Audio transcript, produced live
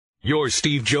Your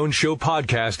Steve Jones Show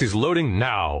podcast is loading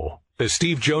now. The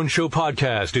Steve Jones Show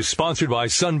podcast is sponsored by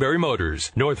Sunbury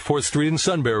Motors, North 4th Street in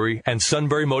Sunbury, and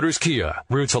Sunbury Motors Kia,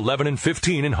 routes 11 and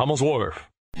 15 in Hummel's Wharf.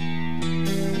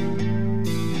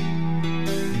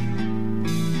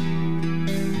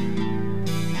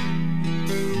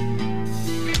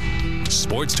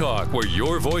 Sports talk where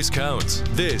your voice counts.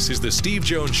 This is the Steve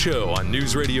Jones Show on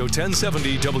News Radio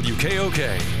 1070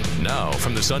 WKOK. Now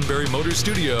from the Sunbury Motors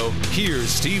Studio, here's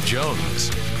Steve Jones.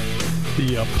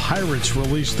 The Pirates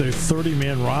released their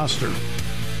 30-man roster.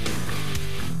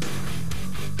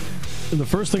 And the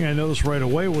first thing I noticed right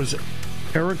away was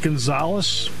Eric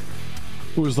Gonzalez,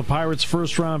 who was the Pirates'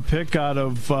 first-round pick out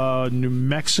of New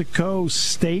Mexico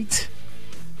State,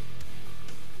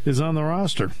 is on the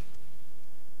roster.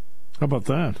 How about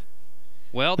that?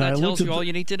 Well, that tells you all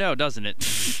you need to know, doesn't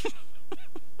it?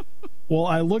 Well,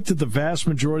 I looked at the vast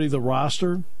majority of the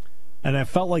roster, and I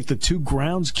felt like the two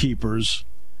groundskeepers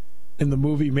in the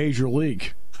movie Major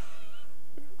League.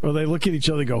 Or they look at each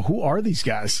other and go, who are these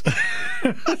guys?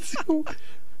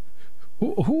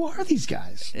 who are these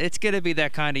guys? It's going to be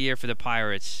that kind of year for the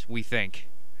Pirates, we think.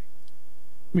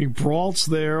 I mean, Brault's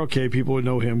there. Okay, people would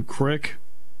know him. Crick,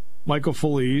 Michael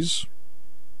Feliz,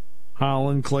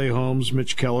 Holland, Clay Holmes,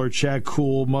 Mitch Keller, Chad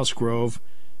Kuhl, Musgrove,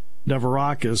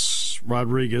 Nevarakis,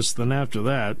 Rodriguez. Then after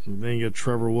that, then you get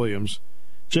Trevor Williams.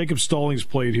 Jacob Stallings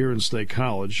played here in State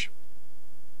College.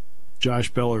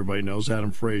 Josh Bell, everybody knows.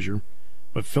 Adam Frazier.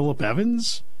 But Phillip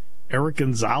Evans? Eric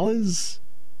Gonzalez?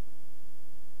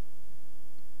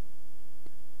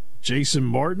 Jason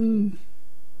Martin?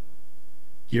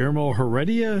 Guillermo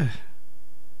Heredia?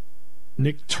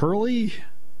 Nick Turley?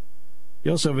 You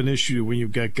also have an issue when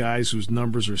you've got guys whose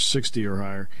numbers are 60 or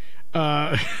higher.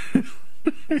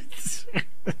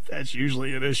 That's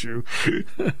usually an issue.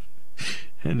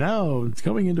 And now it's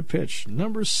coming into pitch.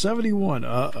 Number 71.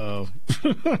 Uh-oh.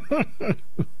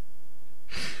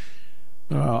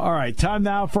 All right, time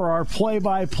now for our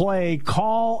play-by-play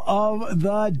call of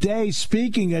the day.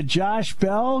 Speaking of Josh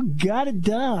Bell, got it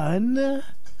done.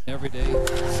 Everyday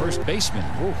first baseman.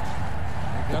 Ooh,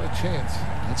 got a chance.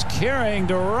 It's carrying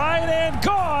to right and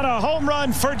gone. A home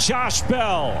run for Josh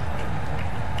Bell.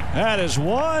 That is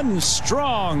one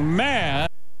strong man.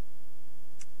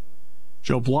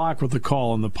 Joe Block with the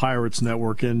call on the Pirates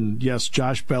Network. And, yes,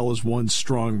 Josh Bell is one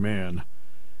strong man.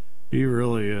 He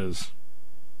really is.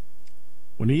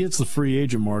 When he hits the free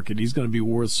agent market, he's going to be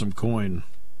worth some coin.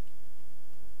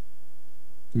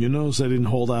 You notice I didn't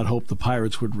hold out hope the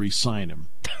Pirates would re-sign him.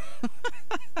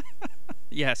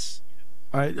 Yes.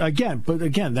 All right, again,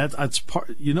 that's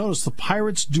part. You notice the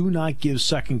Pirates do not give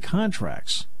second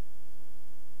contracts.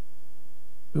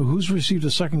 Who's received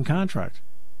a second contract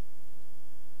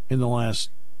in the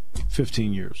last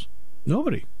 15 years?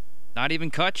 Nobody. Not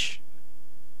even Kutch?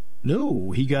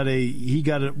 No, he got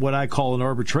what I call an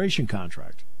arbitration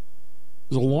contract.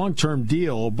 It was a long-term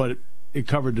deal, but it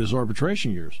covered his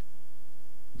arbitration years.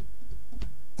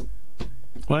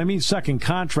 When I mean second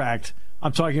contract,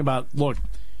 I'm talking about, look,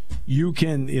 you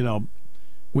can,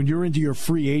 when you're into your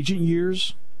free agent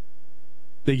years,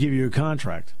 they give you a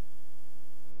contract.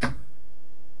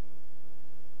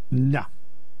 No.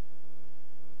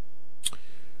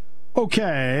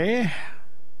 Okay.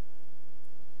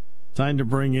 Time to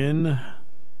bring in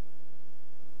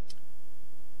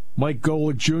Mike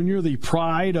Golic Jr., the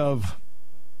pride of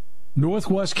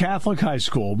Northwest Catholic High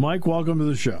School. Mike, welcome to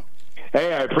the show.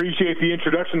 Hey, I appreciate the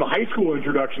introduction, the high school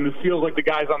introduction. This feels like the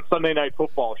guys on Sunday Night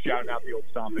Football shouting out the old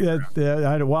stomping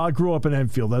ground. Well, I grew up in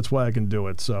Enfield. That's why I can do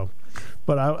it. So,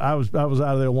 but I was out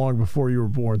of there long before you were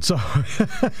born. So,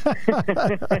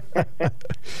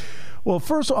 well,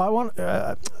 first of all,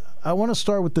 I want to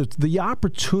start with the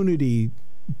opportunity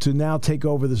to now take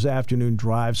over this afternoon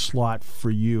drive slot for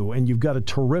you. And you've got a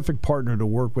terrific partner to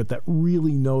work with that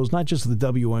really knows not just the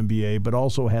WNBA, but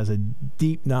also has a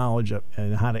deep knowledge of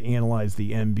and how to analyze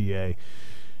the NBA.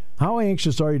 How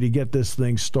anxious are you to get this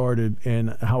thing started,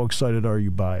 and how excited are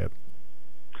you by it?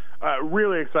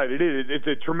 Really excited. It's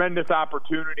a tremendous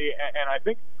opportunity, and I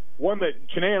think one that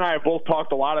Chene and I have both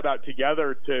talked a lot about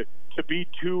together to be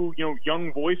two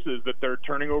young voices that they're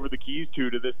turning over the keys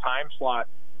to this time slot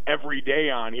every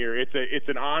day on here. It's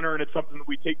an honor, and it's something that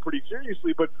we take pretty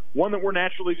seriously, but one that we're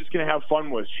naturally just going to have fun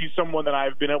with. She's someone that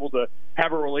I've been able to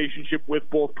have a relationship with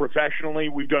both professionally.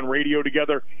 We've done radio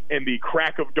together in the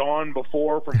crack of dawn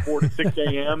before from 4 to 6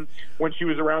 a.m. when she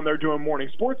was around there doing Morning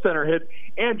Sports Center hits,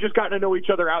 and just gotten to know each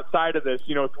other outside of this,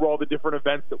 through all the different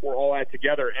events that we're all at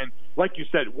together. And like you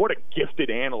said, what a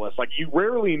gifted analyst. Like, you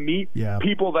rarely meet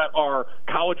people that are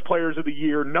college players of the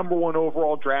year, #1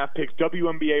 overall draft picks,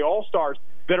 WNBA All-Stars,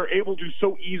 that are able to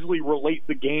so easily relate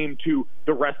the game to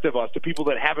the rest of us, to people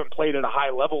that haven't played at a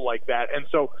high level like that. And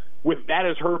so with that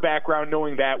as her background,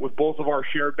 knowing that, with both of our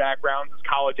shared backgrounds as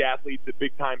college athletes at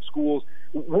big-time schools,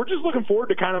 we're just looking forward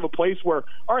to kind of a place where,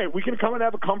 all right, we can come and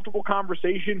have a comfortable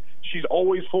conversation. She's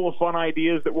always full of fun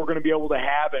ideas that we're going to be able to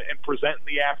have and present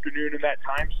in the afternoon in that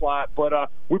time slot. But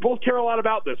we both care a lot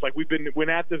about this. Like, we've been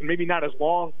at this maybe not as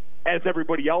long as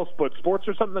everybody else, but sports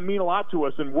are something that mean a lot to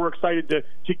us, and we're excited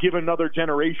to give another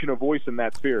generation a voice in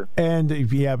that sphere. And,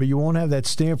 yeah, but you won't have that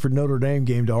Stanford-Notre Dame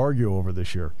game to argue over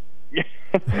this year.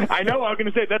 I know. I was going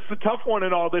to say that's the tough one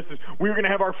in all this. Is we were going to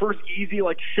have our first easy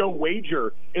show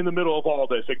wager in the middle of all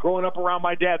this. And growing up around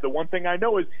my dad, the one thing I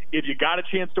know is if you got a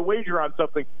chance to wager on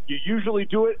something, you usually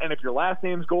do it. And if your last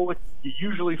name's Golic, you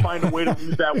usually find a way to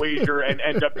lose that wager and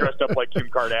end up dressed up like Kim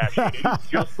Kardashian. It's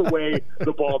just the way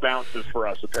the ball bounces for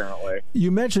us, apparently.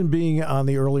 You mentioned being on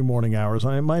the early morning hours.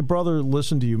 My brother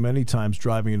listened to you many times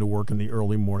driving into work in the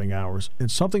early morning hours.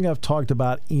 It's something I've talked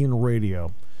about in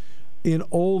radio. In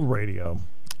old radio,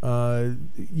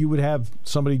 you would have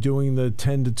somebody doing the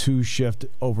 10 to 2 shift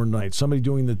overnight, somebody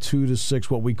doing the 2 to 6,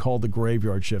 what we call the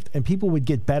graveyard shift, and people would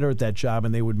get better at that job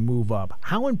and they would move up.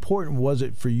 How important was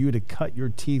it for you to cut your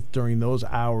teeth during those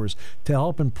hours to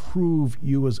help improve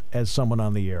you as someone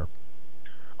on the air?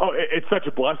 Oh, it's such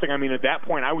a blessing. I mean, at that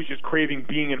point, I was just craving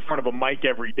being in front of a mic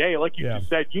every day. Like you just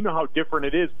said, you know how different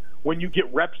it is when you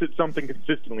get reps at something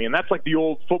consistently. And that's like the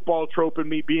old football trope in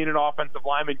me being an offensive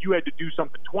lineman. You had to do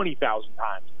something 20,000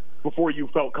 times before you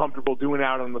felt comfortable doing it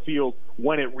out on the field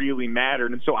when it really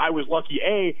mattered. And so I was lucky,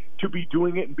 A, to be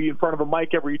doing it and be in front of a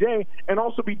mic every day, and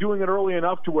also be doing it early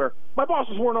enough to where my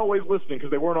bosses weren't always listening because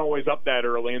they weren't always up that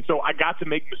early. And so I got to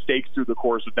make mistakes through the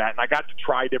course of that, and I got to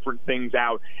try different things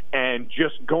out. And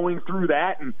just going through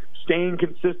that and staying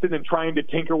consistent and trying to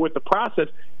tinker with the process,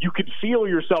 you could feel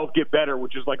yourself get better,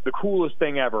 which is like the coolest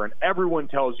thing ever. And everyone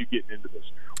tells you getting into this.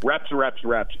 Reps, reps,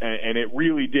 reps. And it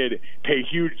really did pay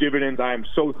huge dividends. I am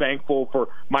so thankful for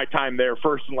my time there.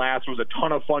 First and Last was a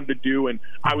ton of fun to do, and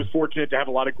I was fortunate to have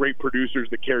a lot of great producers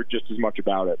that cared just as much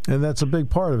about it. And that's a big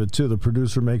part of it, too. The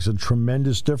producer makes a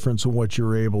tremendous difference in what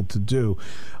you're able to do.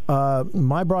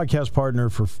 My broadcast partner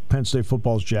for Penn State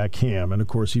football is Jack Ham, and, of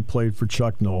course, he played for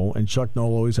Chuck Noll, and Chuck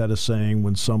Noll always had a saying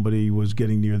when somebody was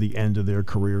getting near the end of their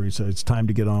career, he said, it's time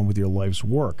to get on with your life's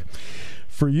work.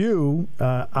 For you,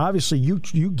 obviously, you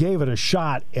gave it a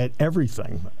shot at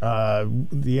everything.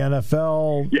 The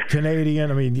NFL, Canadian,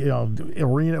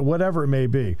 arena, whatever it may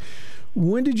be.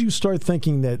 When did you start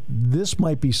thinking that this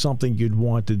might be something you'd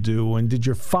want to do, and did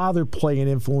your father play an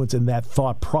influence in that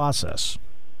thought process?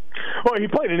 Well, he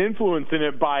played an influence in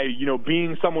it by,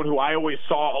 being someone who I always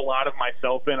saw a lot of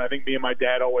myself in. I think me and my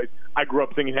dad I grew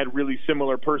up thinking had really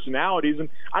similar personalities, and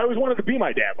I always wanted to be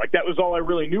my dad. Like, that was all I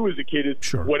really knew as a kid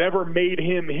is whatever made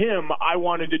him, I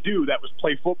wanted to do. That was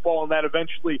play football, and that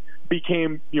eventually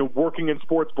became, working in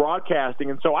sports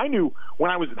broadcasting. And so I knew when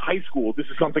I was in high school, this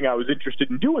is something I was interested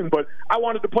in doing, but I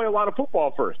wanted to play a lot of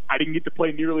football first. I didn't get to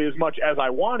play nearly as much as I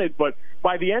wanted, but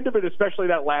by the end of it, especially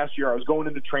that last year, I was going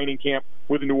into training camp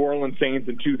with the New Orleans Saints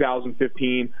in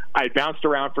 2015. I had bounced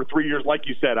around for 3 years. Like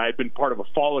you said, I had been part of a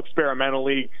fall experimental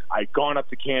league. I had gone up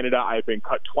to Canada. I had been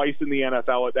cut twice in the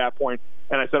NFL at that point.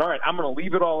 And I said, all right, I'm going to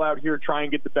leave it all out here, try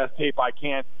and get the best tape I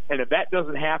can. And if that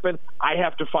doesn't happen, I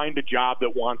have to find a job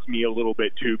that wants me a little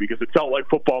bit too, because it felt like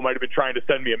football might have been trying to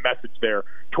send me a message there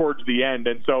towards the end.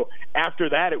 And so after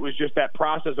that, it was just that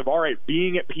process of, all right,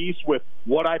 being at peace with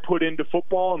what I put into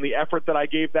football and the effort that I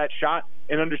gave that shot,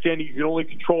 and understanding you can only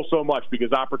control so much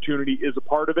because opportunity is a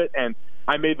part of it. And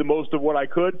I made the most of what I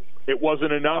could. It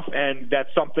wasn't enough, and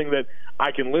that's something that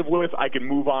I can live with, I can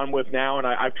move on with now, and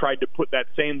I've tried to put that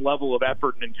same level of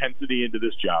effort and intensity into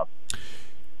this job.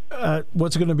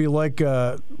 What's it going to be like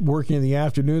working in the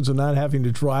afternoons and not having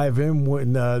to drive in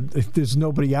when there's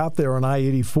nobody out there on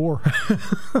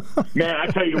I-84? Man, I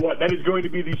tell you what, that is going to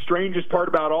be the strangest part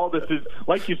about all this is,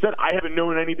 like you said, I haven't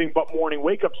known anything but morning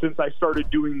wake-up since I started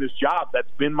doing this job.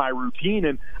 That's been my routine,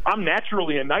 and I'm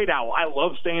naturally a night owl. I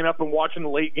love staying up and watching the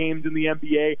late games in the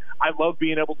NBA. I love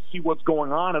being able to see what's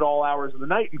going on at all hours of the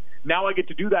night, and now I get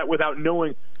to do that without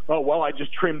knowing, oh, well, I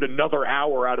just trimmed another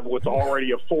hour out of what's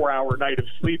already a 4-hour night of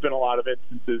sleep in a lot of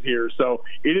instances here. So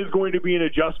it is going to be an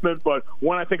adjustment, but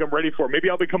one I think I'm ready for. Maybe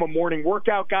I'll become a morning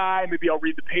workout guy. Maybe I'll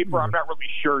read the paper. I'm not really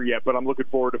sure yet, but I'm looking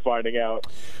forward to finding out.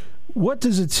 What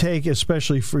does it take,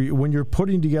 especially for you, when you're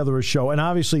putting together a show? And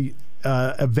obviously,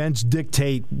 events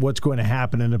dictate what's going to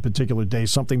happen in a particular day.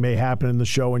 Something may happen in the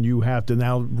show, and you have to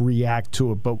now react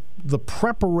to it. But the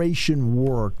preparation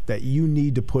work that you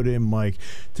need to put in, Mike,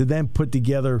 to then put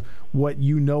together what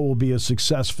you know will be a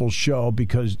successful show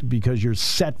because you're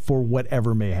set for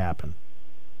whatever may happen.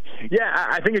 Yeah,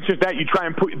 I think it's just that you try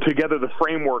and put together the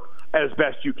framework as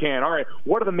best you can. All right,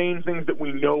 what are the main things that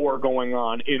we know are going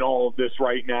on in all of this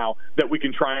right now that we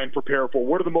can try and prepare for?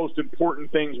 What are the most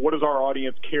important things? What does our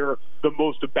audience care the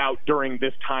most about during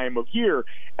this time of year?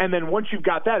 And then once you've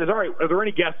got that, all right, are there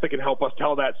any guests that can help us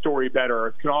tell that story better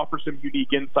or can offer some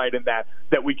unique insight in that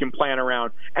we can plan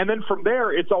around? And then from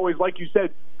there, it's always, like you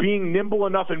said, being nimble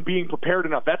enough and being prepared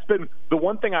enough. That's been the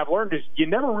one thing I've learned is you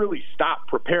never really stop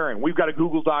preparing. We've got a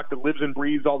Google Doc that lives and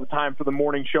breathes all the time for the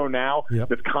morning show now. Yep.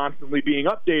 That's constantly being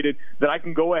updated that I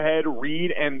can go ahead,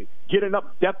 read, and get enough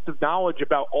depth of knowledge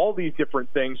about all these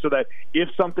different things so that if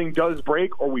something does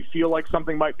break or we feel like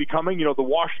something might be coming, the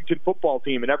Washington football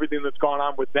team and everything that's gone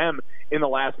on with them in the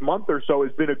last month or so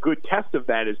has been a good test of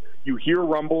that. Is you hear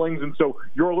rumblings, and so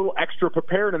you're a little extra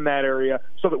prepared in that area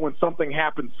so that when something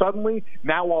happens suddenly,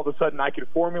 now all of a sudden I can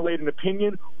formulate an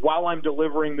opinion while I'm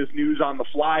delivering this news on the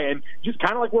fly. And just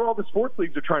kind of like what all the sports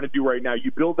leagues are trying to do right now,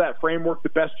 you build that framework the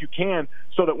best you can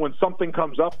so that when something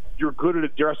comes up, you're good at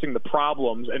addressing the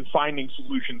problems and finding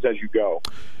solutions as you go.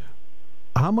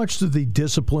 How much does the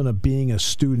discipline of being a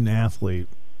student athlete,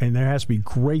 and there has to be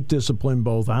great discipline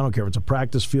both, I don't care if it's a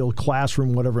practice field,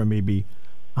 classroom, whatever it may be,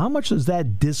 how much does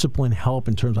that discipline help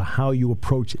in terms of how you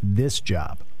approach this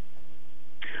job?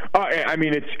 I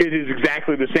mean, it is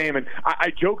exactly the same. And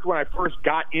I joked when I first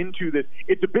got into this,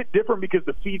 it's a bit different because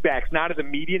the feedback's not as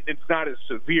immediate and it's not as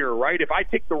severe, right? If I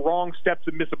take the wrong steps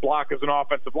and miss a block as an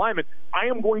offensive lineman, I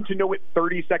am going to know it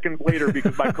 30 seconds later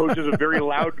because my coach has a very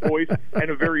loud voice and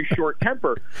a very short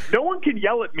temper. No one can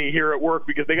yell at me here at work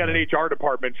because they got an HR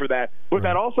department for that. But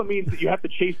that also means that you have to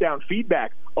chase down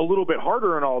feedback a little bit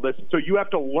harder in all this. So you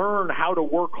have to learn how to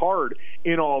work hard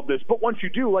in all of this. But once you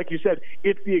do, like you said,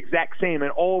 it's the exact same.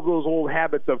 And all of those old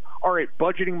habits of, all right,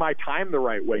 budgeting my time the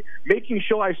right way, making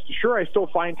sure I still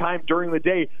find time during the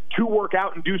day to work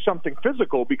out and do something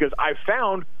physical, because I've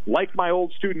found, like my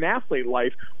old student athlete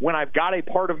life, when I've got a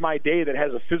part of my day that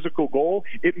has a physical goal,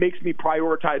 it makes me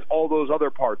prioritize all those other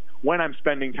parts. When I'm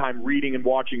spending time reading and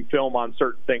watching film on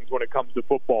certain things when it comes to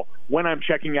football, when I'm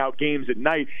checking out games at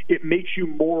night, it makes you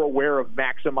more aware of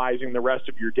maximizing the rest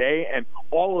of your day. And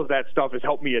all of that stuff has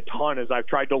helped me a ton as I've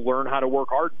tried to learn how to work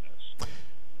hard in this.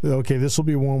 Okay, this will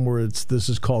be one where this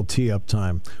is called tee-up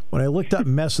time. When I looked up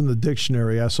mess in the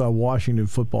dictionary, I saw Washington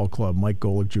Football Club. Mike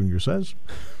Golic Jr. says.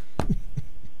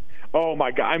 Oh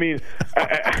my God! I mean,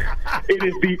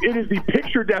 it is the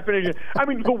picture definition. I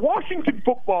mean, the Washington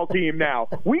football team. Now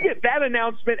we get that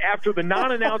announcement after the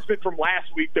non-announcement from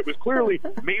last week that was clearly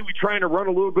maybe trying to run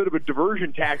a little bit of a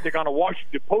diversion tactic on a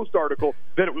Washington Post article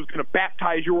that it was going to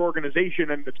baptize your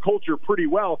organization and its culture pretty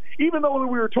well. Even though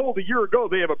we were told a year ago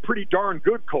they have a pretty darn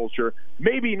good culture,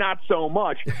 maybe not so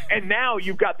much. And now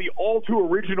you've got the all too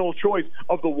original choice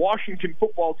of the Washington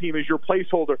football team as your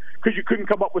placeholder because you couldn't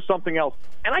come up with something else.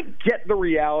 And I get the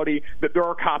reality that there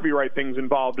are copyright things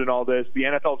involved in all this. The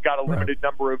NFL's got a limited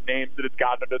number of names that it's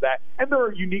got under that, and there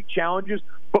are unique challenges.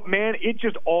 But, man, it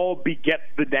just all begets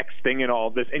the next thing in all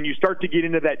of this. And you start to get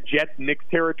into that Jets-Knicks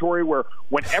territory where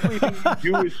when everything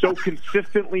you do is so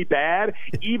consistently bad,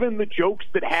 even the jokes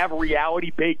that have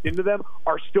reality baked into them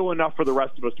are still enough for the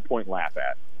rest of us to point and laugh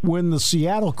at. When the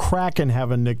Seattle Kraken have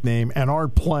a nickname and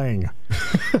aren't playing.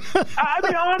 I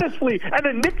mean, honestly, and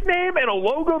a nickname and a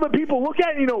logo that people look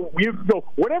at,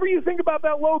 whatever you think about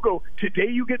that logo,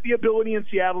 today you get the ability in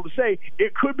Seattle to say,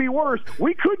 it could be worse.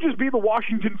 We could just be the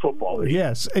Washington Football League.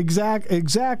 Yes,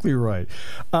 exactly right.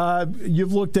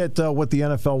 You've looked at what the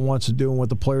NFL wants to do and what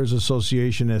the Players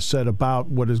Association has said about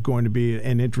what is going to be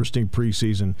an interesting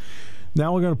preseason.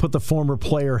 Now we're going to put the former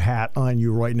player hat on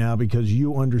you right now because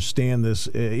you understand this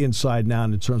inside now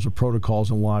in terms of protocols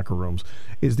and locker rooms.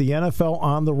 Is the NFL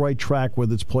on the right track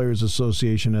with its Players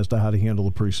Association as to how to handle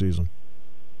the preseason?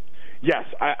 Yes,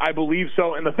 I believe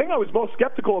so. And the thing I was most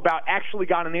skeptical about actually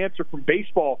got an answer from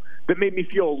baseball that made me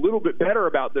feel a little bit better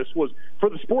about this was for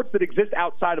the sports that exist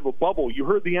outside of a bubble. You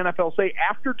heard the NFL say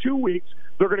after 2 weeks,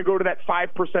 they're going to go to that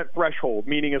 5% threshold,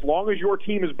 meaning as long as your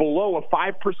team is below a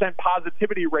 5%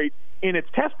 positivity rate in its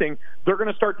testing, they're going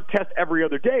to start to test every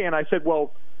other day. And I said,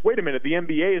 well, wait a minute, the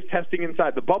NBA is testing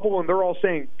inside the bubble, and they're all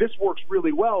saying this works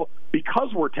really well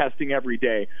because we're testing every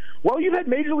day. Well, you've had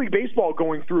Major League Baseball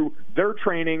going through their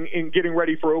training and getting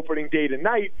ready for opening day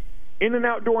tonight, in an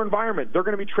outdoor environment. They're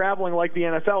going to be traveling like the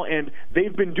NFL, and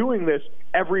they've been doing this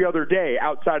every other day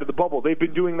outside of the bubble. They've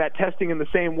been doing that testing in the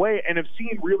same way and have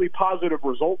seen really positive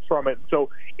results from it. So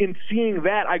in seeing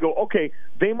that, I go, okay,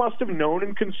 they must have known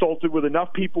and consulted with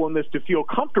enough people in this to feel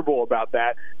comfortable about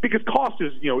that, because cost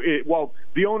is, while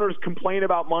the owners complain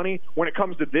about money, when it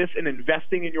comes to this and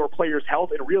investing in your players'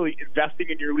 health and really investing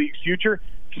in your league's future,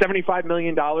 $75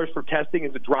 million for testing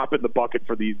is a drop in the bucket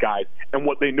for these guys and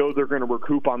what they know they're going to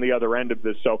recoup on the other end of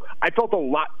this. So I felt a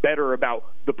lot better about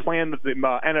the plan that the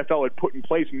NFL had put in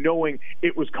place, knowing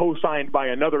it was co-signed by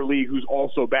another league who's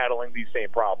also battling these same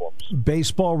problems.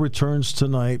 Baseball returns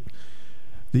tonight.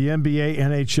 The NBA,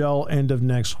 NHL, end of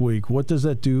next week. What does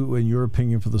that do, in your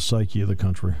opinion, for the psyche of the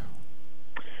country?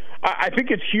 I think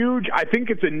it's huge. I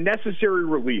think it's a necessary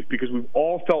relief because we've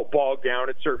all felt bogged down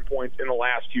at certain points in the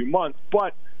last few months.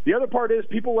 But the other part is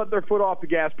people let their foot off the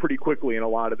gas pretty quickly in a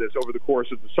lot of this over the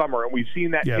course of the summer, and we've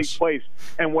seen that take place.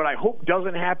 And what I hope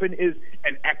doesn't happen is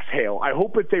an exhale. I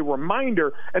hope it's a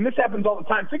reminder, and this happens all the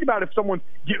time. Think about if someone's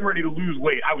getting ready to lose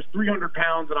weight. I was 300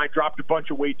 pounds, and I dropped a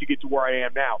bunch of weight to get to where I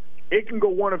am now. It can go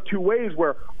one of two ways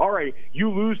where, all right,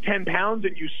 you lose 10 pounds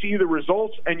and you see the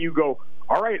results and you go,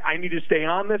 all right, I need to stay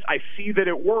on this. I see that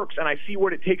it works and I see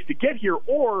what it takes to get here.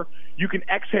 Or you can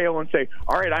exhale and say,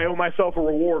 all right, I owe myself a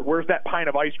reward. Where's that pint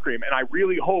of ice cream? And I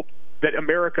really hope that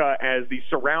America, as the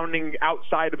surrounding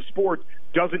outside of sports,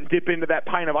 doesn't dip into that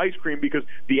pint of ice cream, because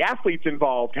the athletes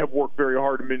involved have worked very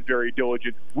hard and been very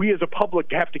diligent. We as a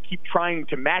public have to keep trying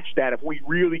to match that if we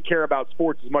really care about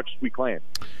sports as much as we claim.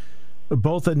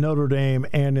 Both at Notre Dame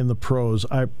and in the pros,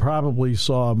 I probably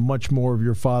saw much more of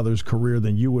your father's career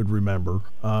than you would remember.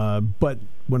 But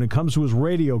when it comes to his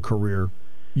radio career,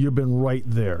 you've been right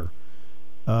there.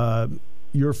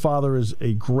 Your father is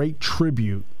a great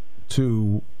tribute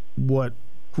to what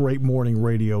great morning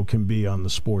radio can be on the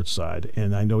sports side.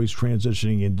 And I know he's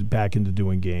transitioning back into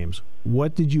doing games.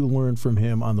 What did you learn from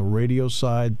him on the radio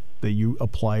side that you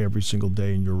apply every single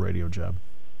day in your radio job?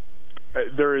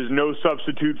 There is no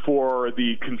substitute for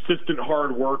the consistent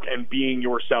hard work and being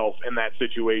yourself in that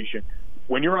situation.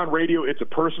 When you're on radio, it's a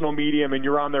personal medium, and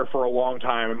you're on there for a long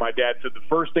time. And my dad said the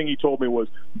first thing he told me was,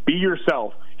 be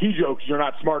yourself. He jokes you're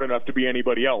not smart enough to be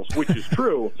anybody else, which is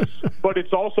true. But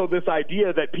it's also this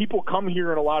idea that people come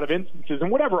here in a lot of instances,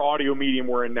 and whatever audio medium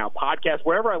we're in now, podcast,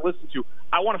 wherever I listen to,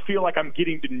 I want to feel like I'm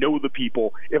getting to know the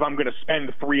people if I'm going to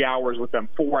spend 3 hours with them,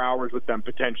 4 hours with them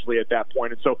potentially at that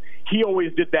point. And so he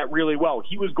always did that really well.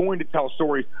 He was going to tell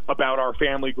stories about our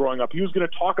family growing up. He was going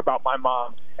to talk about my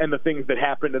mom and the things that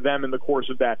happened to them in the course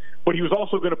of that. But he was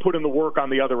also going to put in the work on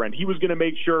the other end. He was going to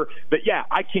make sure that,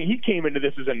 he came into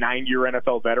this as a 9-year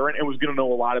NFL veteran and was going to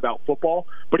know a lot about football,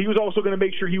 but he was also going to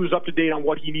make sure he was up to date on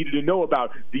what he needed to know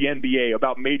about the NBA,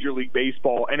 about Major League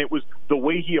Baseball, and it was the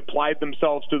way he applied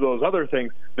themselves to those other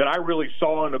things that I really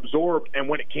saw and absorbed. And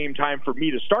when it came time for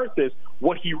me to start this,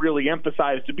 what he really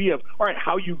emphasized to be of, all right,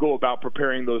 how you go about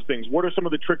preparing those things. What are some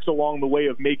of the tricks along the way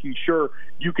of making sure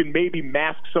you can maybe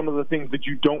mask some of the things that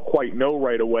you don't quite know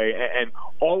right away? And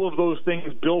all of those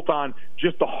things built on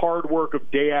just the hard work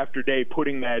of day after day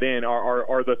putting that in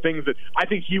are the things that I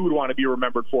think he would want to be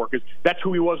remembered for, because that's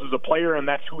who he was as a player and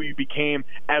that's who he became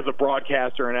as a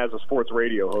broadcaster and as a sports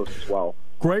radio host as well.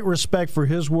 Great respect for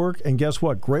his work, and guess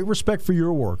what? Great respect for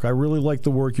your work. I really like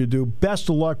the work you do. Best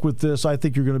of luck with this. I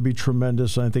think you're going to be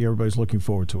tremendous, and I think everybody's looking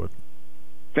forward to it.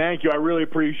 Thank you. I really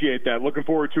appreciate that. Looking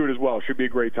forward to it as well. Should be a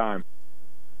great time.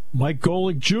 Mike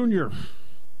Golic Jr.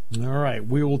 All right,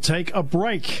 we will take a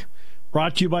break.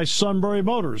 Brought to you by Sunbury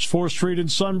Motors, 4th Street in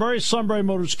Sunbury. Sunbury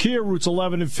Motors Kia, routes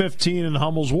 11 and 15 in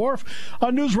Hummel's Wharf.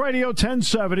 On News Radio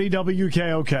 1070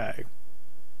 WKOK.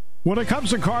 When it comes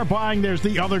to car buying, there's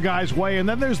the other guy's way, and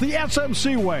then there's the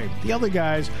SMC way. The other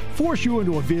guys force you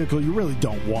into a vehicle you really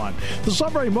don't want. The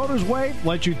Sunbury Motors way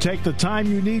lets you take the time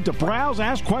you need to browse,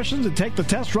 ask questions, and take the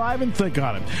test drive and think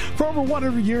on it. For over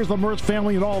 100 years, the Mertz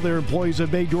family and all their employees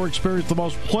have made your experience the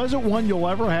most pleasant one you'll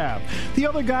ever have. The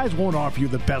other guys won't offer you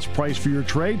the best price for your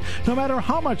trade, no matter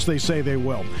how much they say they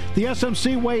will. The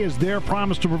SMC way is their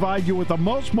promise to provide you with the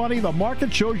most money the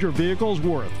market shows your vehicle is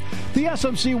worth. The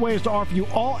SMC way is to offer you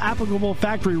all applicable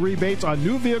factory rebates on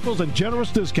new vehicles and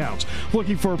generous discounts.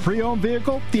 Looking for a pre-owned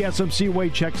vehicle? The SMC way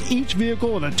checks each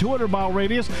vehicle in a 200-mile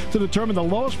radius to determine the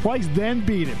lowest price, then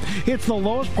beat it. It's the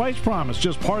lowest price promise,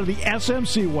 just part of the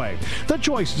SMC way. The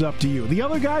choice is up to you. The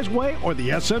other guy's way or the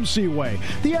SMC way.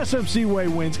 The SMC way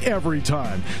wins every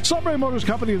time. Sunbury Motors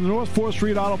Company in the North 4th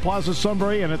Street Auto Plaza,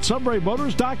 Sunbury, and at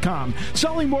sunburymotors.com.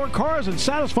 Selling more cars and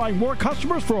satisfying more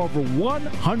customers for over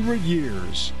 100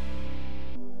 years.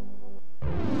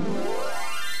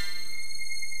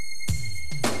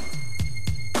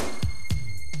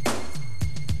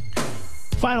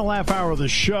 Final half hour of the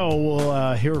show,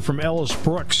 we'll hear from Ellis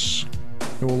Brooks,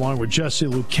 who along with Jesse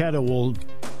Lucchetta will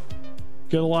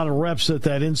get a lot of reps at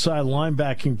that inside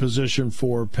linebacking position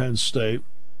for Penn State.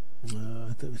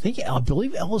 I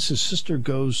believe Ellis' sister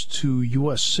goes to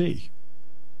USC,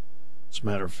 as a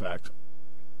matter of fact.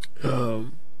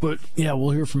 But, yeah,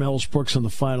 we'll hear from Ellis Brooks in the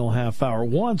final half hour.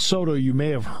 Juan Soto, you may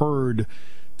have heard,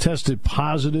 tested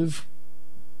positive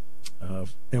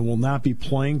and will not be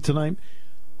playing tonight.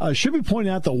 Should be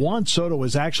pointing out that Juan Soto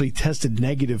has actually tested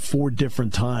negative 4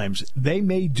 different times. They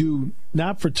may do,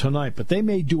 not for tonight, but they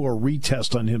may do a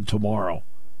retest on him tomorrow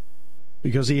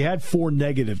because he had 4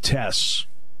 negative tests,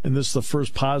 and this is the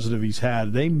first positive he's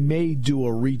had. They may do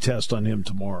a retest on him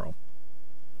tomorrow.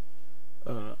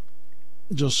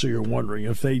 Just so you're wondering,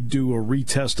 if they do a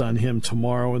retest on him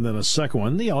tomorrow and then a second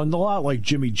one, and a lot like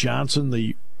Jimmy Johnson,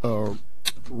 the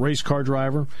race car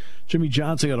driver. Jimmy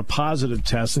Johnson got a positive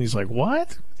test, and he's like,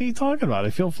 what are you talking about? I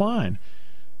feel fine.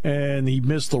 And he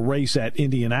missed the race at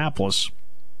Indianapolis.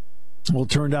 Well, it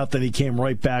turned out that he came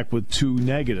right back with 2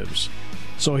 negatives.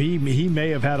 So he may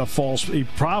have had he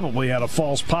probably had a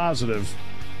false positive.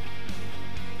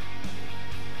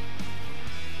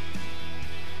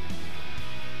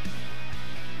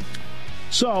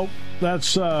 So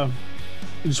that's,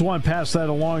 just want to pass that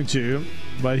along to you,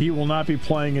 but he will not be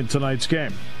playing in tonight's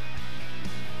game.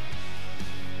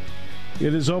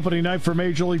 It is opening night for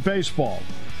Major League Baseball.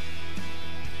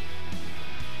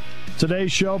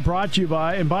 Today's show brought to you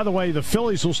by, and by the way, the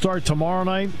Phillies will start tomorrow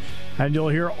night, and you'll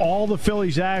hear all the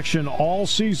Phillies action all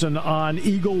season on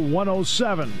Eagle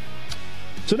 107.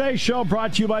 Today's show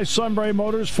brought to you by Sunbury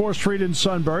Motors, 4th Street in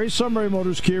Sunbury. Sunbury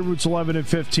Motors, Kia, routes 11 and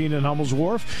 15 in Hummel's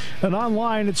Wharf, and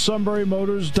online at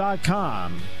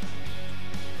sunburymotors.com.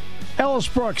 Ellis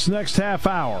Brooks, next half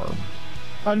hour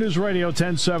on News Radio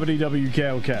 1070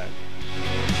 WKOK.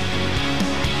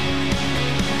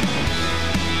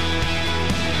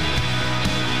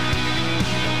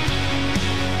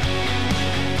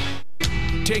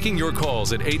 Taking your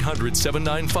calls at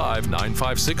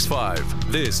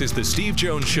 800-795-9565. This is The Steve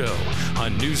Jones Show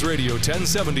on News Radio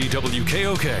 1070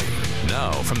 WKOK.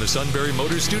 Now, from the Sunbury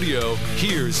Motors Studio,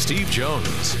 here's Steve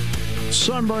Jones.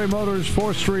 Sunbury Motors,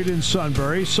 4th Street in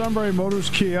Sunbury. Sunbury Motors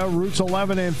Kia, routes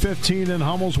 11 and 15 in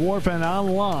Hummel's Wharf, and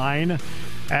online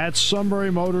at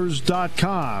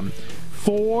sunburymotors.com.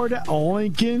 Ford,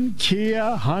 Lincoln,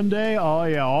 Kia, Hyundai, oh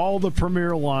yeah, all the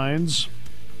premier lines.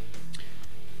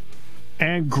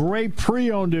 And great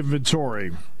pre-owned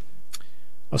inventory.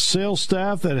 A sales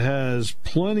staff that has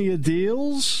plenty of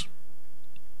deals.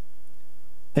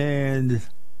 And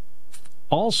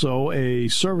also a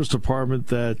service department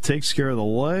that takes care of the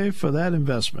life of that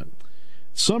investment.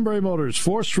 Sunbury Motors,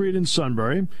 4th Street in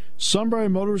Sunbury. Sunbury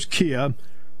Motors Kia,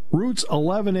 routes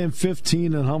 11 and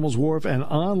 15 in Hummel's Wharf, and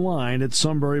online at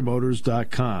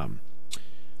sunburymotors.com.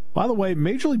 By the way,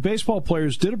 Major League Baseball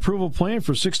players did approve a plan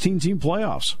for 16-team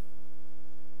playoffs.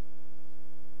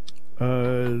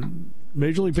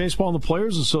 Major League Baseball and the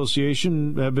Players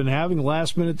Association have been having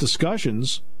last-minute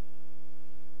discussions,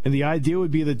 and the idea would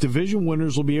be that division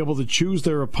winners will be able to choose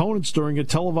their opponents during a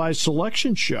televised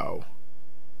selection show.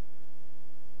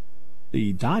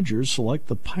 The Dodgers select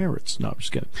the Pirates. No, I'm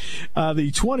just kidding.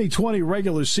 The 2020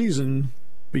 regular season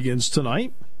begins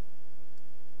tonight.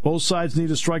 Both sides need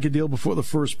to strike a deal before the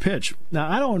first pitch.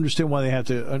 Now, I don't understand why they have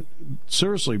to,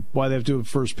 seriously, why they have to do the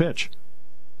first pitch.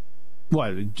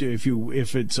 What,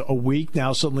 if it's a week,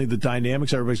 now suddenly the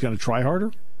dynamics, everybody's going to try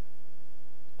harder?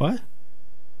 What?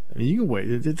 I mean, you can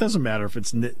wait. It doesn't matter if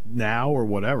it's now or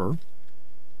whatever.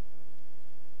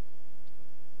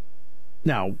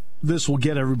 Now, this will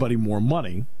get everybody more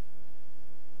money,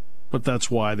 but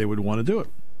that's why they would want to do it.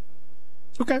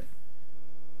 Okay.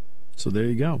 So there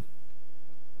you go.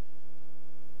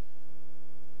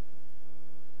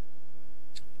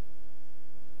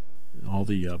 All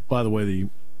the, by the way,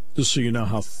 just so you know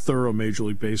how thorough Major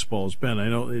League Baseball has been. I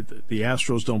know the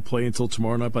Astros don't play until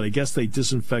tomorrow night, but I guess they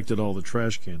disinfected all the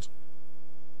trash cans.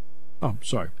 Oh,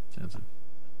 sorry.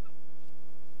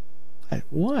 Hey,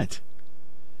 what?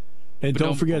 And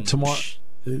don't forget tomorrow.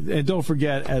 And don't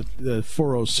forget at the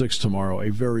 406 tomorrow, a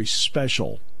very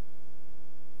special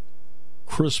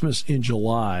Christmas in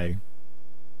July,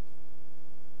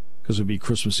 because it'd be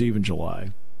Christmas Eve in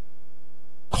July.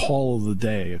 Call of the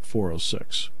day at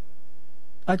 406.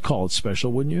 I'd call it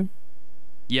special, wouldn't you?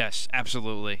 Yes,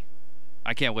 absolutely.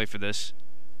 I can't wait for this.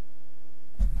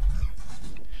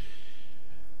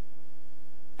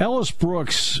 Ellis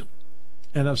Brooks,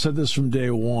 and I've said this from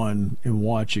day one in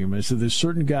watching him, I said there's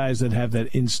certain guys that have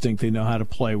that instinct, they know how to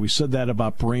play. We said that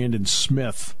about Brandon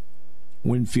Smith,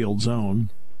 Winfield's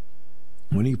own.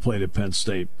 when he played at Penn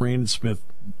State. Brandon Smith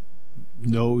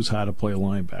knows how to play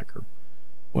linebacker.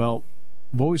 Well,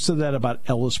 I've always said that about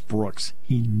Ellis Brooks.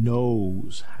 He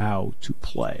knows how to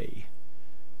play.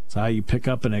 It's how you pick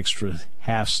up an extra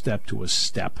half step to a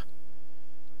step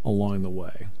along the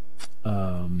way.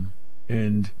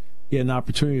 And he had an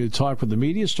opportunity to talk with the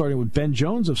media, starting with Ben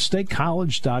Jones of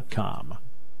StateCollege.com.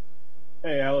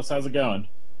 Hey, Ellis, how's it going?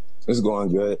 It's going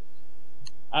good.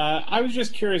 I was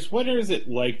just curious, what is it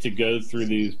like to go through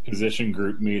these position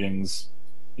group meetings?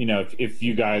 You know, if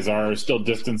you guys are still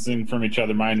distancing from each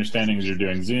other, my understanding is you're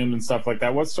doing Zoom and stuff like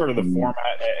that. What's sort of the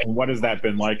format, and what has that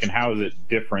been like, and how is it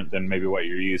different than maybe what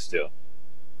you're used to?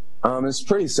 It's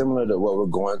pretty similar to what we're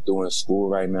going through in school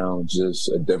right now, just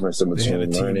a difference in between They had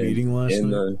a team learning meeting last in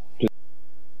night?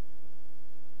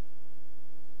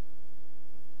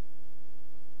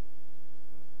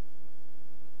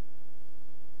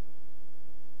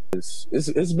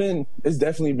 It's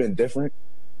definitely been different.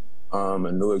 A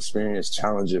new experience,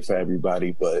 challenging for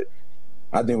everybody, but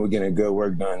I think we're getting good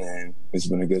work done, and it's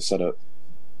been a good setup.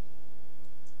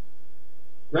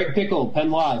 Greg Pickle,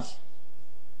 Penn Live.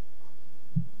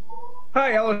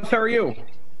 Hi, Ellis. How are you?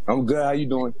 I'm good. How you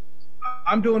doing?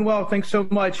 I'm doing well. Thanks so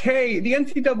much. Hey, the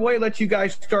NCAA lets you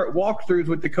guys start walkthroughs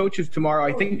with the coaches tomorrow.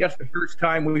 I think that's the first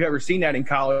time we've ever seen that in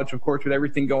college, of course, with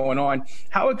everything going on.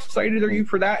 How excited are you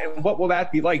for that, and what will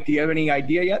that be like? Do you have any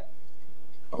idea yet?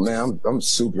 Oh, man, I'm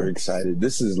super excited.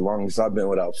 This is the longest I've been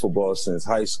without football since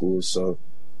high school, so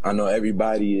I know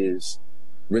everybody is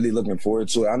really looking forward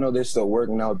to it. I know they're still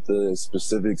working out the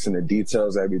specifics and the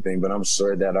details, everything, but I'm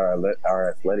sure that our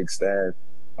athletic staff,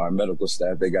 our medical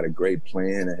staff, they got a great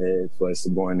plan ahead for us to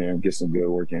go in there and get some good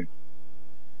work in.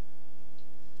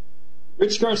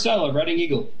 Rich Garcella, Reading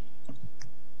Eagle.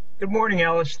 Good morning,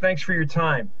 Ellis. Thanks for your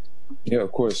time. Yeah,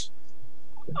 of course.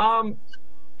 Can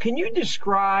you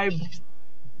describe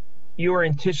your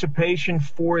anticipation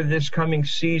for this coming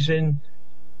season,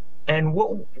 and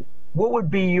what would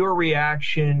be your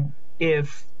reaction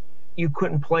if you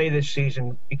couldn't play this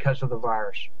season because of the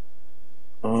virus?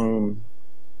 All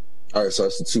right, so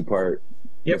it's a two-part.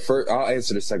 Yep. I'll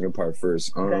answer the second part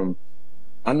first. Okay.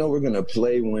 I know we're gonna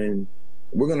play when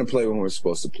we're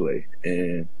supposed to play,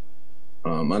 and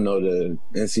I know the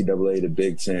NCAA, the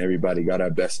Big Ten, everybody got our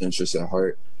best interests at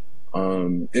heart.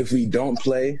 If we don't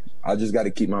play, I just got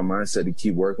to keep my mindset to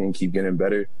keep working, keep getting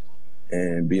better,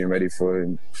 and being ready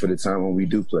for the time when we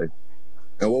do play.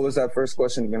 And what was that first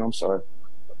question again? I'm sorry.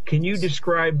 Can you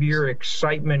describe your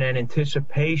excitement and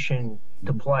anticipation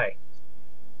to play?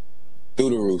 Through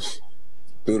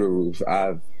the roof.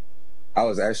 I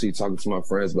was actually talking to my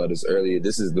friends about this earlier.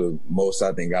 This is the most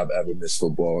I think I've ever missed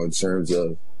football in terms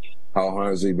of how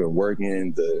hard we've been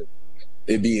working,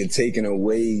 it being taken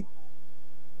away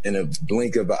in a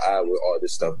blink of an eye with all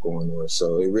this stuff going on.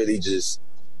 So it really just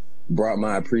brought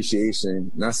my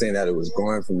appreciation, not saying that it was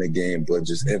gone from the game, but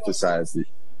just emphasized it.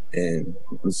 And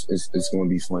it's going to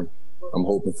be fun. I'm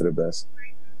hoping for the best.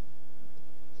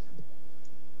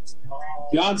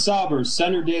 John Saubers,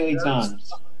 Center Daily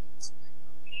Times.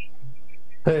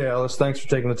 Hey, Ellis. Thanks for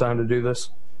taking the time to do this.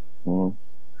 Mm-hmm.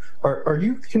 Are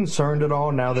you concerned at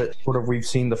all now that sort of we've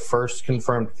seen the first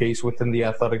confirmed case within the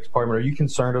athletic department? Are you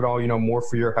concerned at all, more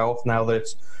for your health now that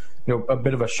it's, a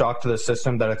bit of a shock to the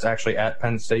system that it's actually at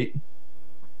Penn State?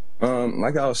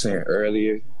 Like I was saying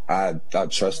earlier, I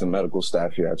trust the medical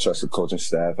staff here. I trust the coaching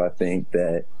staff. I think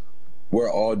that we're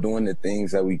all doing the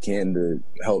things that we can to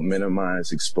help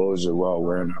minimize exposure while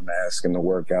wearing our mask in the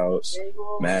workouts,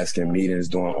 mask in meetings,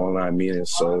 doing online meetings.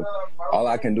 So all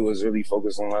I can do is really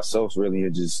focus on myself, really,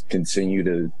 and just continue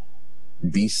to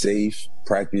be safe,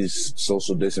 practice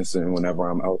social distancing whenever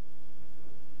I'm out.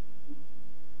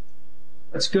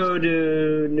 Let's go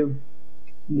to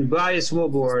Nubias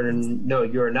Wilborn. And no,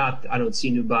 you're not. I don't see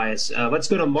Nubias. Let's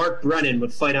go to Mark Brennan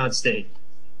with Fight on State.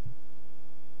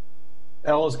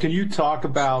 Ellis, can you talk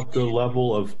about the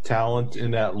level of talent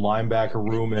in that linebacker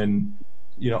room and,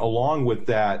 along with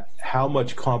that, how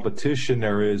much competition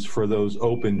there is for those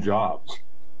open jobs?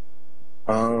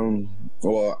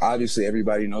 Well, obviously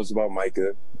everybody knows about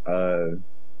Micah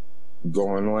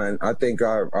going on. I think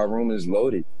our room is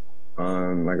loaded.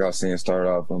 Like I was saying, start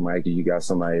off with Micah, you got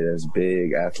somebody that's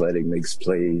big, athletic, makes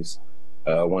plays,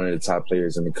 one of the top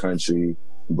players in the country.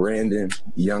 Brandon,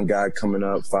 young guy coming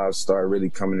up, 5-star, really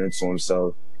coming into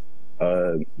himself,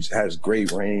 has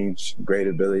great range, great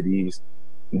abilities.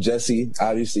 Jesse,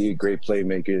 obviously a great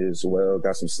playmaker as well,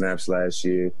 got some snaps last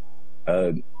year,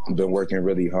 been working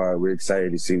really hard. We're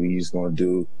excited to see what he's going to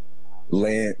do.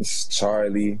 Lance,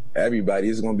 Charlie, everybody,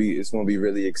 it's going to be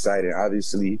really exciting.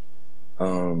 Obviously,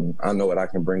 I know what I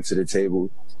can bring to the table,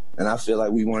 And I feel like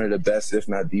we one of the best, if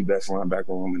not the best linebacker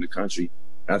room in the country.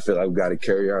 And I feel like we got to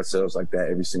carry ourselves like that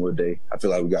every single day. I feel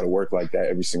like we got to work like that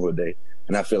every single day.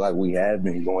 And I feel like we have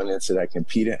been going into that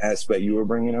competing aspect you were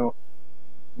bringing out.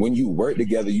 When you work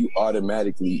together, you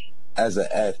automatically, as an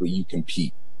athlete, you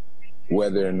compete,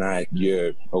 whether or not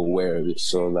you're aware of it.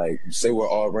 So, like, say we're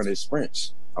all running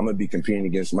sprints. I'm going to be competing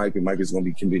against Mike, and Mike is going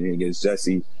to be competing against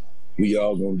Jesse. We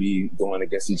all going to be going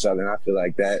against each other. And I feel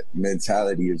like that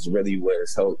mentality is really what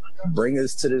has helped bring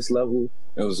us to this level,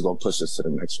 and was going to push us to the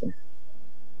next one.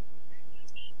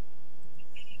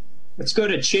 Let's go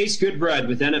to Chase Goodbread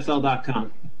with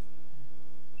NFL.com.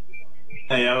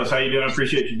 Hey, Ellis, how you doing? I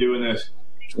appreciate you doing this.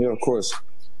 Yeah, of course.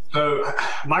 So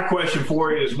my question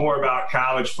for you is more about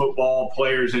college football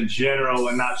players in general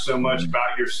and not so much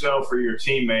about yourself or your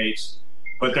teammates.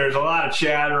 But there's a lot of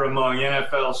chatter among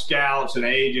NFL scouts and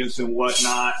agents and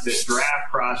whatnot that draft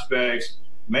prospects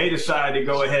may decide to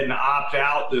go ahead and opt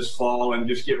out this fall and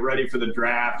just get ready for the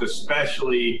draft,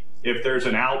 especially if there's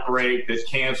an outbreak that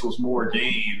cancels more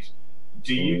games.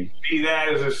 Do you see that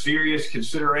as a serious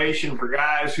consideration for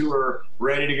guys who are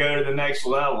ready to go to the next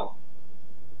level?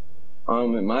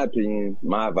 In my opinion,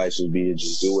 my advice would be to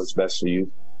just do what's best for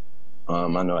you. I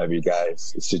know every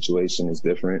guy's situation is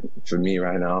different. For me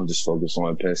right now, I'm just focused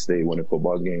on Penn State winning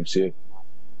football games here.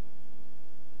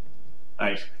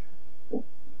 Thanks.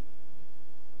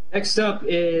 Next up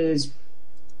is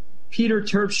Peter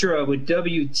Terpstra with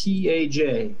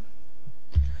WTAJ.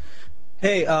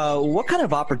 Hey, what kind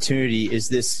of opportunity is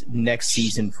this next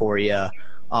season for you?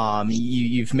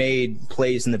 You've made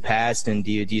plays in the past, and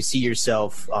do you see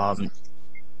yourself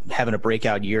having a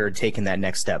breakout year or taking that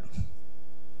next step?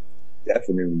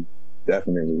 Definitely.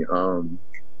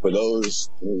 For those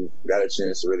who got a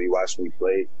chance to really watch me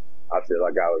play, I feel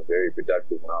like I was very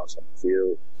productive when I was on the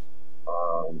field.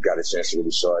 Got a chance to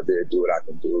really show out there, do what I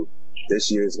can do.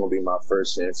 This year is going to be my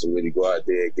first chance to really go out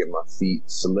there, get my feet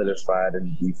solidified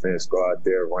in the defense, go out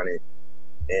there, run it.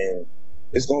 And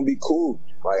it's going to be cool.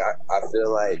 Like, I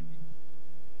feel like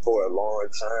for a long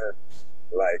time,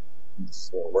 like,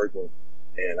 just working,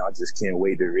 and I just can't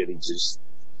wait to really just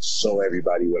show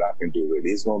everybody what I can do with it.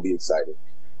 It's going to be exciting.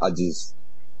 I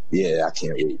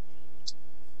can't wait.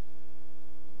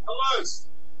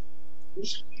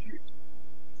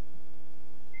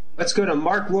 Let's go to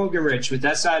Mark Wogenrich with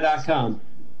SI.com.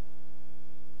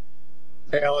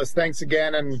 Hey, Ellis, thanks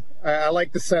again. And I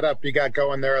like the setup you got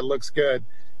going there. It looks good.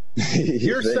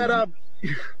 You're set up.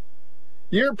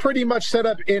 You're pretty much set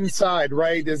up inside,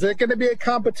 right? Is it going to be a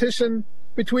competition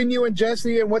between you and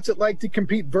Jesse? And what's it like to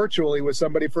compete virtually with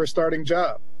somebody for a starting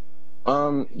job?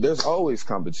 There's always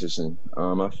competition.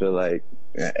 I feel like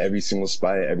at every single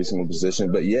spot, at every single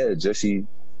position. But yeah, Jesse,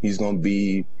 he's going to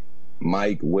be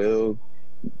Mike, Will.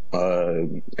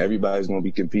 Everybody's going to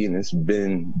be competing. It's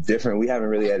been different. We haven't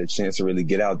really had a chance to really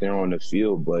get out there on the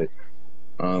field, but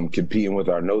competing with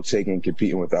our note-taking,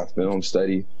 competing with our film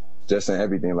study, just in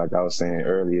everything, like I was saying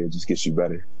earlier, just gets you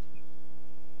better.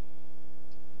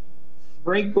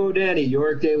 Frank Bodani,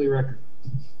 York Daily Record.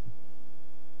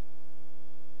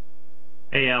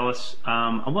 Hey, Ellis.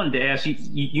 I wanted to ask you,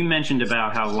 you mentioned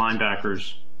about how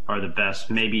linebackers are the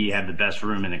best, maybe have the best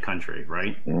room in the country,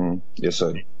 right? Mm-hmm. Yes,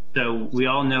 sir. So we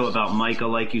all know about Micah,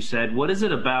 like you said. What is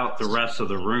it about the rest of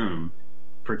the room,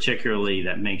 particularly,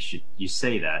 that makes you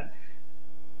say that?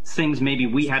 Things maybe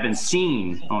we haven't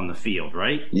seen on the field,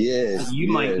 right? Yeah.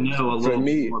 You might know a little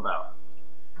bit more about.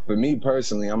 For me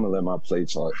personally, I'm going to let my play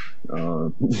talk.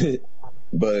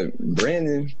 But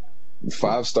Brandon,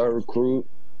 5-star recruit,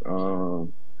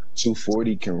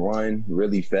 240, can run,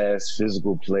 really fast,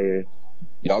 physical player.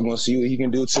 Y'all going to see what he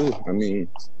can do too. I mean,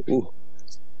 y'all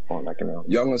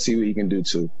going to see what he can do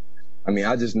too. I mean,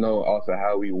 I just know off of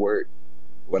how we work,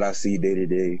 what I see day to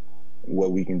day,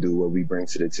 what we can do, what we bring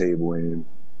to the table. And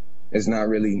it's not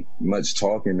really much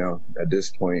talking now at this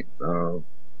point.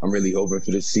 I'm really hoping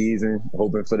for the season,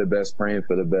 hoping for the best, praying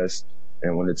for the best.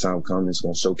 And when the time comes, it's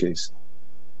going to showcase.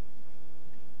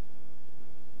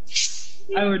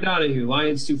 Tyler Donahue,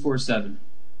 Lions 247.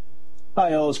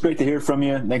 Hi, Ellis. Great to hear from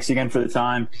you. Thanks again for the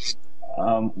time.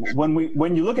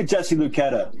 When you look at Jesse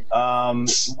Luketa,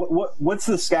 what's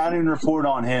the scouting report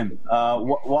on him?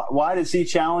 Why does he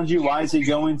challenge you? Why is he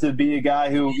going to be a guy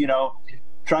who,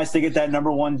 tries to get that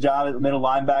number one job at middle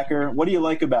linebacker? What do you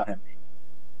like about him?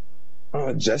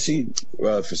 Jesse,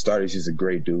 for starters, he's a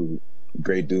great dude.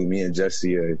 Me and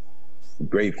Jesse are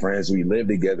great friends. We live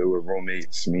together. We're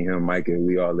roommates. Me, him, Micah,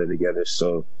 we all live together.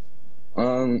 So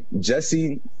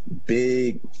Jesse,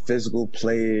 big physical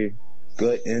player,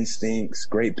 good instincts,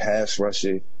 great pass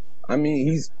rusher. I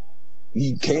mean,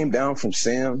 he came down from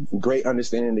Sam, great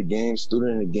understanding the game,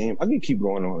 student in the game. I can keep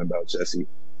going on about Jesse.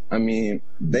 I mean,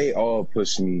 they all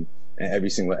push me in every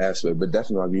single aspect, but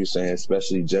definitely like you were saying,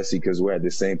 especially Jesse, because we're at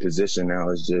the same position now.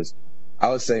 It's just, I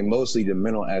would say mostly the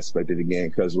mental aspect of the game,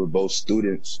 because we're both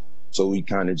students, so we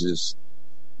kind of just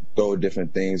throw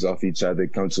different things off each other,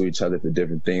 come to each other for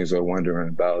different things, or wondering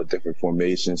about different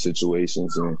formation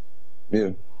situations, and yeah.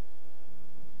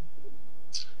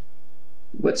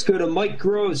 Let's go to Mike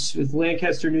Gross with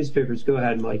Lancaster Newspapers. Go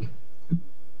ahead, Mike.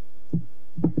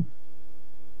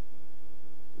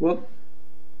 Well,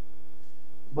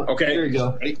 okay. There you go.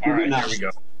 All right, there we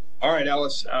go. All right,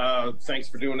 Ellis, thanks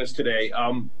for doing this today.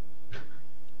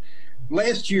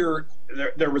 Last year,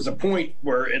 there was a point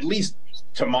where, at least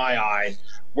to my eye,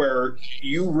 where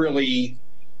you really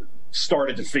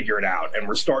started to figure it out and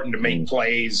were starting to make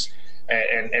plays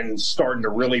and starting to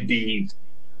really be,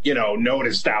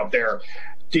 noticed out there.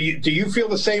 Do you feel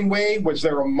the same way? Was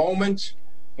there a moment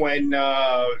when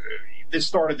this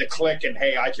started to click and,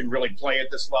 hey, I can really play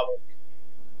at this level?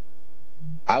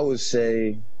 I would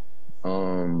say,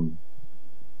 man,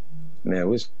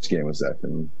 which game was that for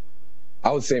me?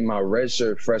 I would say my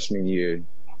redshirt freshman year,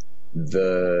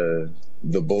 the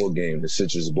bowl game, the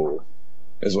Citrus Bowl,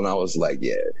 is when I was like,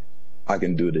 yeah, I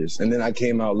can do this. And then I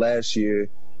came out last year,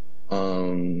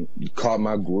 caught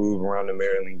my groove around the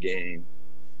Maryland game,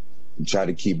 tried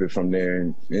to keep it from there.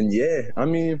 And yeah, I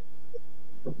mean,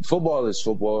 football is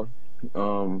football.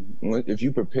 If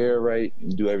you prepare right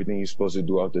and do everything you're supposed to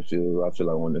do off the field, I feel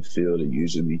like on the field it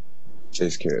usually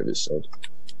takes care of itself.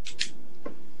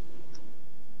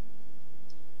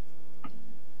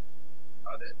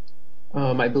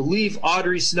 I believe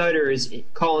Audrey Snyder is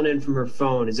calling in from her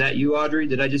phone. Is that you, Audrey?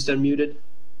 Did I just unmute it?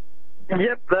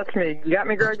 Yep, that's me. You got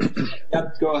me, Greg?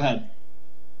 Yep, go ahead.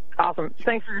 Awesome.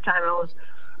 Thanks for your time, Ellis.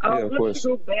 Yeah, of course. Let's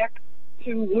go back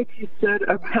to what you said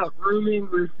about rooming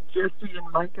with Jesse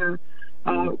and Micah.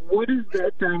 What is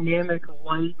that dynamic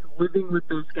like, living with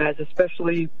those guys,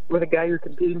 especially with a guy you're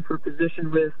competing for a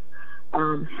position with?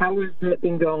 How has that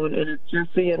been going? And has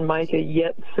Jesse and Micah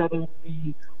yet settled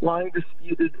the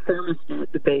long-disputed thermostat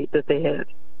debate that they had?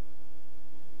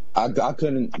 I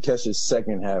couldn't catch the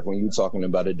second half when you were talking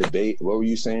about a debate. What were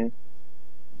you saying?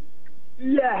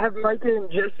 Yeah, have Micah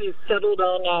and Jesse settled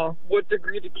on what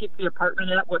degree to keep the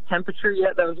apartment at, what temperature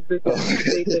yet? That was a big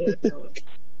debate they had.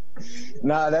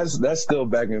 Nah, that's still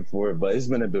back and forth, but it's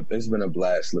been a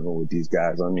blast living with these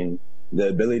guys. I mean, the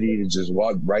ability to just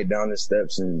walk right down the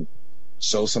steps and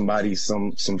show somebody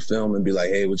some film and be like,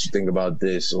 hey, what you think about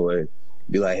this? Or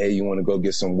be like, hey, you want to go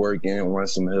get some work in, run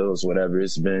some hills, whatever.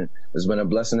 It's been a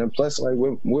blessing. And plus, like,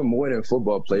 we're more than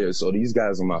football players, so these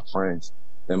guys are my friends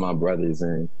and my brothers.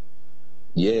 And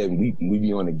yeah, we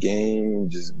be on the game,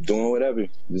 just doing whatever,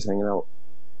 just hanging out.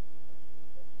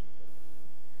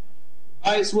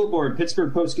 Ice Wilborn,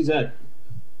 Pittsburgh Post-Gazette.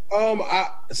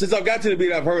 Since I've got to the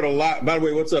beat, I've heard a lot. By the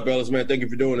way, what's up, Ellis, man? Thank you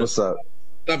for doing this. What's up?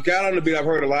 I've got on the beat. I've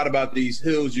heard a lot about these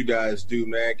hills you guys do,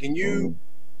 man. Can you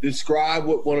describe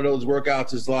what one of those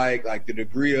workouts is like the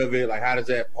degree of it? Like, how does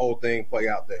that whole thing play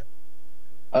out there?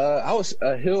 I was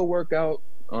a hill workout.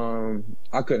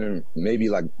 I couldn't, maybe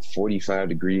like 45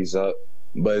 degrees up,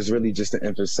 but it's really just to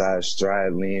emphasize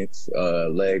stride length,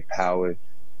 leg power.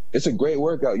 It's a great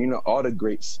workout. All the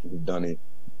greats have done it.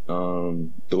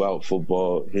 Throughout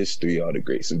football history, all the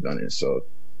greats have done it. So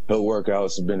hill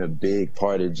workouts have been a big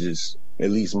part of just, at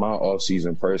least my off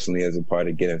season personally, as a part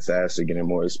of getting faster, getting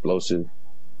more explosive.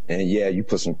 And yeah, you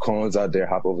put some cones out there,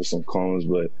 hop over some cones,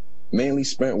 but mainly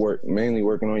sprint work, mainly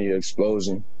working on your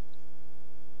explosion.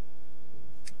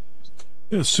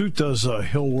 Yeah, Suit does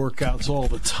hill workouts all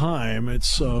the time.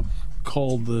 It's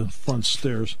called the front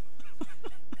stairs.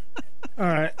 All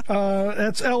right,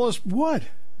 that's Ellis. What?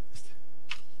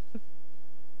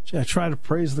 Gee, I try to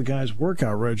praise the guy's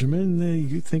workout regimen.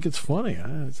 You think it's funny?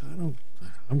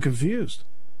 I'm confused.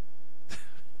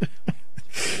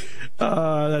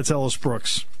 That's Ellis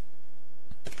Brooks.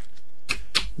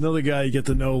 Another guy you get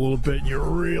to know a little bit, and you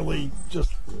really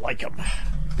just like him.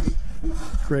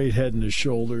 Great head and his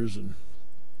shoulders, and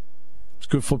he's a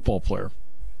good football player.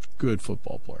 Good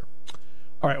football player.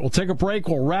 All right, we'll take a break.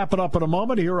 We'll wrap it up in a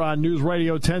moment here on News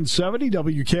Radio 1070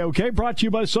 WKOK, brought to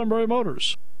you by Sunbury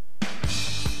Motors.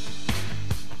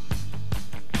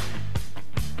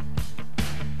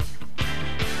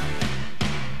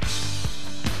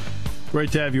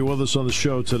 Great to have you with us on the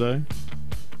show today.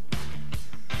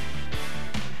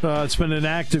 It's been an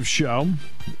active show.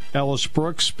 Ellis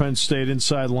Brooks, Penn State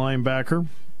inside linebacker.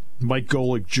 Mike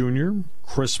Golic Jr.,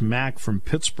 Chris Mack from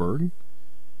Pittsburgh.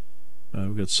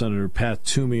 We've got Senator Pat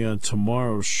Toomey on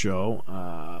tomorrow's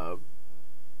show.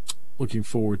 looking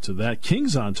forward to that.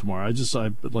 King's on tomorrow.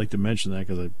 I'd like to mention that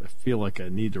because I feel like I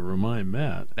need to remind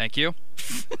Matt. Thank you.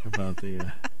 About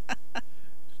the,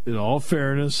 in all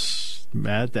fairness,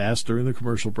 Matt asked during the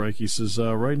commercial break, he says,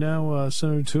 right now,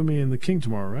 Senator Toomey and the King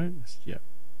tomorrow, right? Yeah.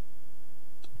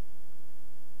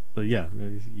 But yeah,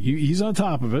 he's on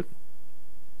top of it.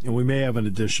 And we may have an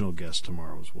additional guest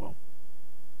tomorrow as well.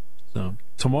 So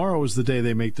tomorrow is the day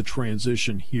they make the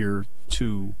transition here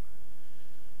to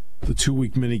the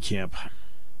 2-week mini camp.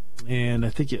 And I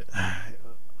think it's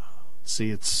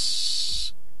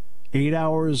 8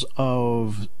 hours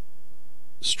of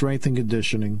strength and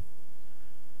conditioning,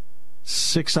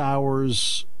 6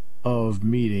 hours of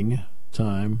meeting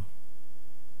time,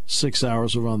 6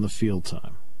 hours of on the field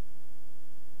time.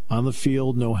 On the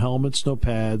field, no helmets, no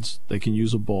pads. They can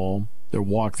use a ball. They're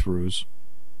walkthroughs.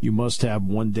 You must have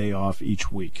 1 day off each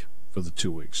week for the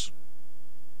 2 weeks.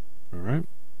 All right?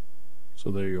 So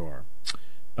there you are.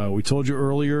 We told you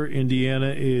earlier,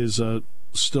 Indiana is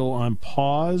still on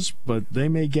pause, but they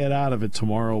may get out of it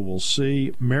tomorrow. We'll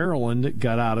see. Maryland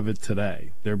got out of it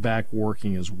today. They're back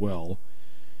working as well.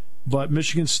 But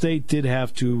Michigan State did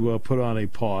have to put on a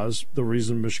pause. The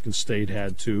reason Michigan State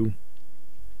had to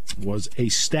was a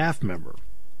staff member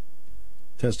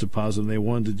tested positive. They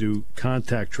wanted to do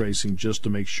contact tracing just to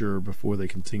make sure before they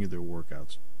continued their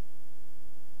workouts.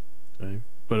 Okay?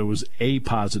 But it was a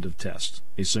positive test,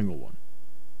 a single one.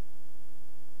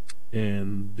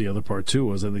 And the other part, too,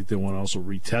 was I think they want to also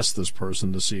retest this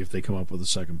person to see if they come up with a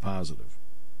second positive.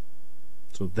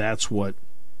 So that's what,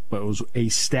 but it was a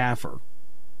staffer,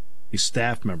 a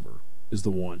staff member is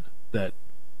the one that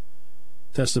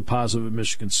tested positive at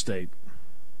Michigan State.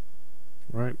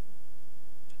 Right.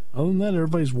 Other than that,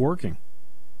 everybody's working.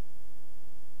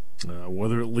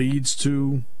 Whether it leads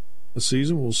to a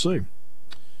season, we'll see.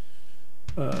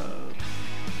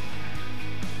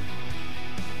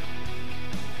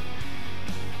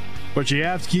 But you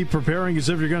have to keep preparing as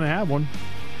if you're going to have one.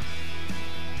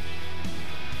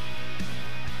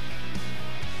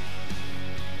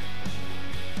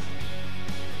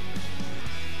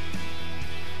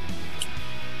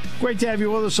 Great to have you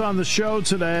with us on the show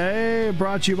today.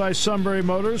 Brought to you by Sunbury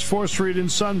Motors, 4th Street in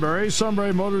Sunbury.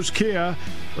 Sunbury Motors Kia,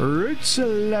 routes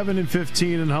 11 and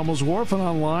 15 in Hummel's Wharf, and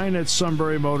online at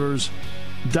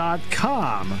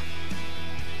sunburymotors.com.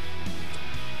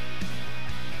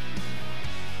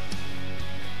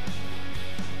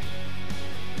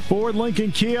 Ford,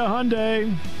 Lincoln, Kia,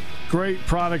 Hyundai, great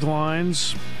product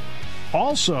lines.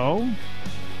 Also,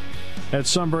 at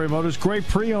Sunbury Motors, great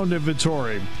pre-owned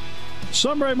inventory.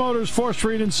 Sunbury Motors, 4th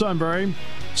Street in Sunbury.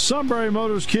 Sunbury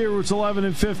Motors, Kia, routes 11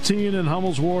 and 15 in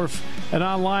Hummel's Wharf. And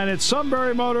online at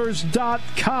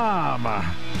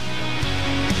sunburymotors.com.